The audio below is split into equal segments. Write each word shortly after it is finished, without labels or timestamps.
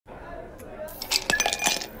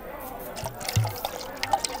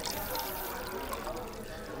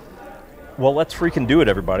Well, let's freaking do it,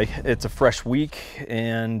 everybody. It's a fresh week,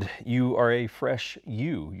 and you are a fresh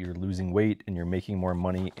you. You're losing weight, and you're making more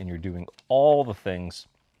money, and you're doing all the things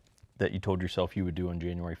that you told yourself you would do on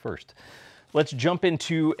January 1st. Let's jump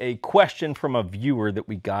into a question from a viewer that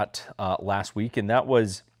we got last week, and that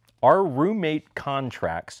was, are roommate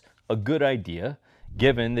contracts a good idea,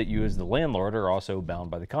 given that you as the landlord are also bound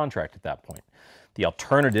by the contract at that point? The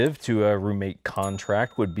alternative to a roommate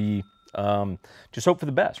contract would be just hope for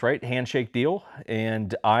the best, right? Handshake deal.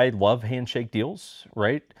 And I love handshake deals,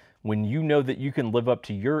 right? When you know that you can live up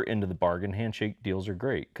to your end of the bargain, handshake deals are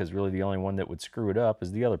great, because really the only one that would screw it up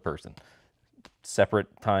is the other person. Separate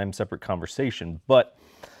time, separate conversation. But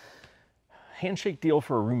handshake deal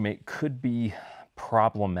for a roommate could be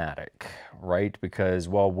problematic, right? Because,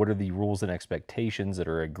 well, what are the rules and expectations that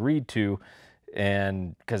are agreed to?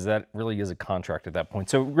 And because that really is a contract at that point.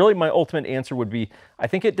 So really my ultimate answer would be, I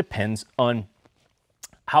think it depends on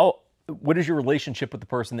what is your relationship with the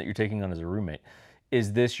person that you're taking on as a roommate?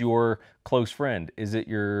 Is this your close friend? Is it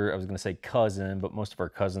your, I was going to say cousin, but most of our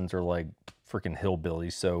cousins are like freaking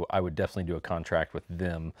hillbillies, so I would definitely do a contract with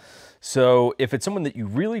them. So if it's someone that you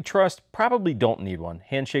really trust, probably don't need one.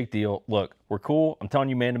 Handshake deal. Look, we're cool. I'm telling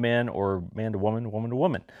you, man to man or man to woman, woman to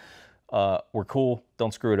woman. We're cool,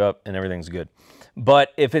 don't screw it up, and everything's good.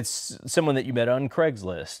 But if it's someone that you met on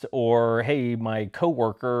Craigslist, or hey, my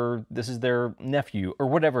coworker, this is their nephew, or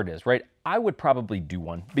whatever it is, right? I would probably do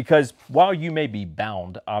one, because while you may be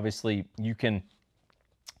bound, obviously you can,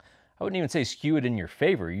 I wouldn't even say skew it in your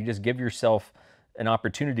favor. You just give yourself an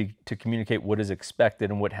opportunity to communicate what is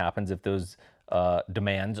expected and what happens if those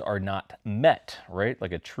demands are not met, right?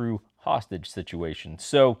 Like a true hostage situation.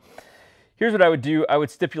 So here's what I would do. I would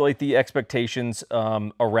stipulate the expectations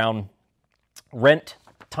around rent,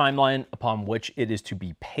 timeline upon which it is to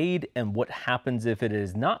be paid, and what happens if it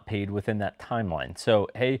is not paid within that timeline. So,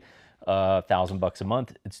 hey, $1,000 a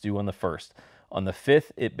month, it's due on the 1st. On the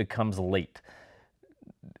 5th, it becomes late.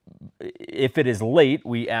 If it is late,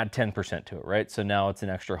 we add 10% to it, right? So now it's an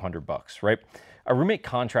extra $100, right? A roommate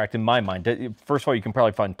contract, in my mind, first of all, you can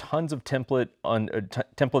probably find tons of templates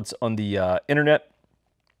on the internet,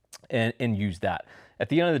 and use that. At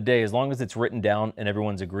the end of the day, as long as it's written down and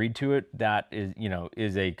everyone's agreed to it, that is,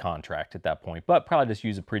 is a contract at that point. But probably just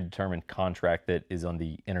use a predetermined contract that is on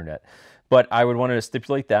the internet. But I would want to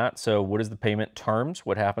stipulate that. So what is the payment terms?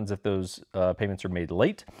 What happens if those payments are made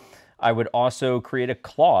late? I would also create a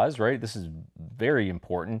clause, right? This is very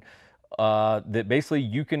important, that basically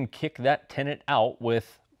you can kick that tenant out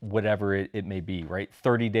with whatever it may be, right?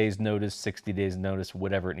 30 days notice, 60 days notice,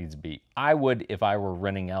 whatever it needs to be. I would, if I were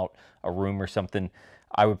renting out a room or something,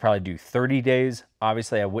 I would probably do 30 days.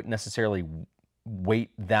 Obviously, I wouldn't necessarily wait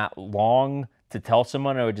that long to tell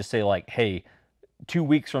someone. I would just say like, hey, 2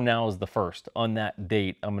 weeks from now is the 1st. On that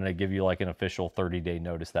date, I'm going to give you like an official 30-day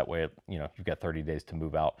notice. That way, you've got 30 days to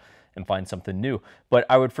move out and find something new. But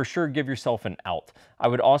I would for sure give yourself an out. I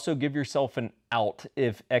would also give yourself an out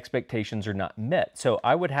if expectations are not met. So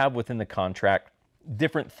I would have within the contract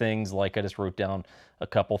different things, like I just wrote down a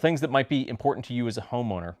couple things that might be important to you as a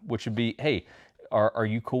homeowner, which would be, hey, are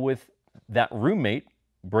you cool with that roommate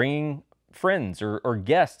bringing friends or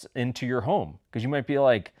guests into your home? Because you might be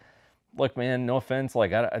like, look, man, no offense,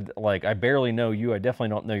 I barely know you. I definitely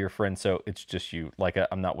don't know your friend, so it's just you. Like,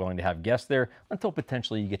 I'm not willing to have guests there until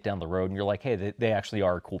potentially you get down the road and you're like, hey, they actually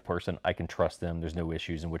are a cool person. I can trust them. There's no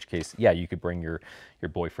issues, in which case, yeah, you could bring your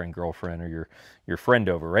boyfriend, girlfriend, or your friend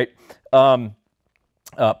over, right?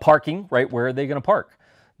 Parking, right? Where are they going to park?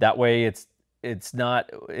 That way it's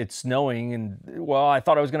snowing and, well, I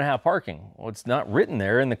thought I was going to have parking. Well, it's not written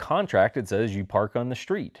there in the contract. It says you park on the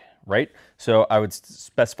street, right? So I would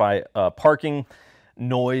specify parking.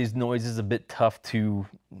 Noise is a bit tough to,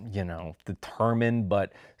 determine,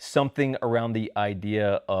 but something around the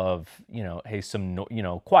idea of, hey, some,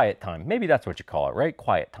 quiet time. Maybe that's what you call it, right?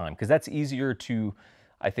 Quiet time, because that's easier to,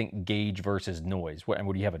 I think, gauge versus noise. And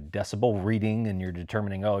would you have a decibel reading and you're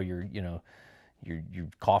determining, oh, you're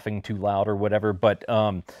coughing too loud or whatever. But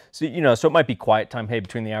so it might be quiet time. Hey,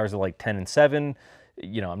 between the hours of like 10 and 7,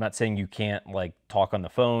 I'm not saying you can't like talk on the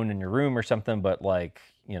phone in your room or something, but like,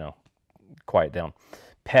 quiet down.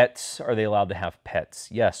 Pets, are they allowed to have pets?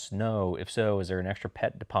 Yes, no. If so, is there an extra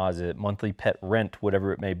pet deposit, monthly pet rent,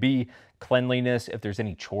 whatever it may be? Cleanliness, if there's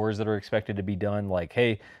any chores that are expected to be done, like,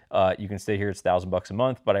 hey, you can stay here, it's $1,000 a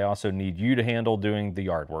month, but I also need you to handle doing the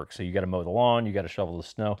yard work. So you got to mow the lawn, you got to shovel the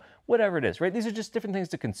snow, whatever it is, right? These are just different things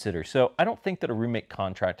to consider. So I don't think that a roommate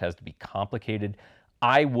contract has to be complicated.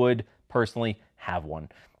 I would personally have one,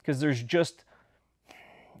 because there's just,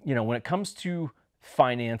 when it comes to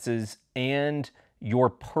finances and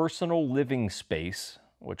your personal living space,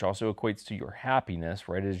 which also equates to your happiness,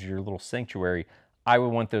 right, as your little sanctuary, I would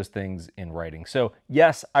want those things in writing. So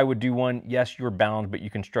yes, I would do one. Yes, you're bound, but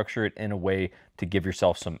you can structure it in a way to give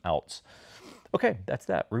yourself some outs. Okay, that's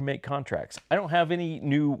that. Roommate contracts. I don't have any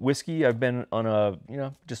new whiskey. I've been on a,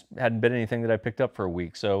 just hadn't been anything that I picked up for a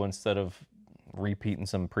week. So instead of repeating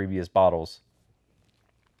some previous bottles,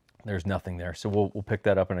 there's nothing there. So we'll pick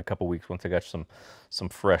that up in a couple weeks once I got some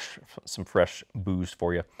fresh booze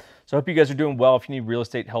for you. So I hope you guys are doing well. If you need real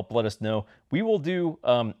estate help, let us know. We do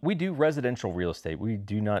residential real estate. We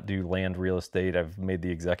do not do land real estate. I've made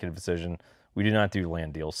the executive decision. We do not do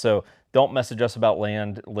land deals. So don't message us about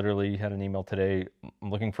land. Literally had an email today.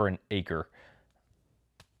 I'm looking for an acre.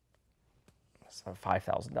 It's a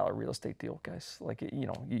 $5,000 real estate deal, guys. Like,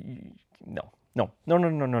 no.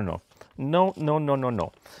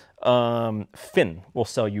 Finn will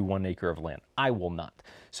sell you 1 acre of land. I will not.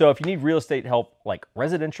 So if you need real estate help, like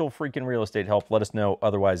residential freaking real estate help, let us know.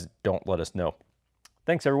 Otherwise, don't let us know.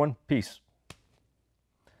 Thanks, everyone. Peace.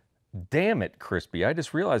 Damn it, Crispy. I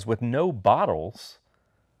just realized with no bottles,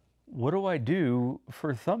 what do I do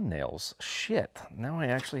for thumbnails? Shit. Now I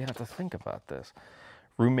actually have to think about this.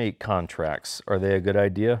 Roommate contracts. Are they a good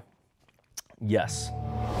idea? Yes.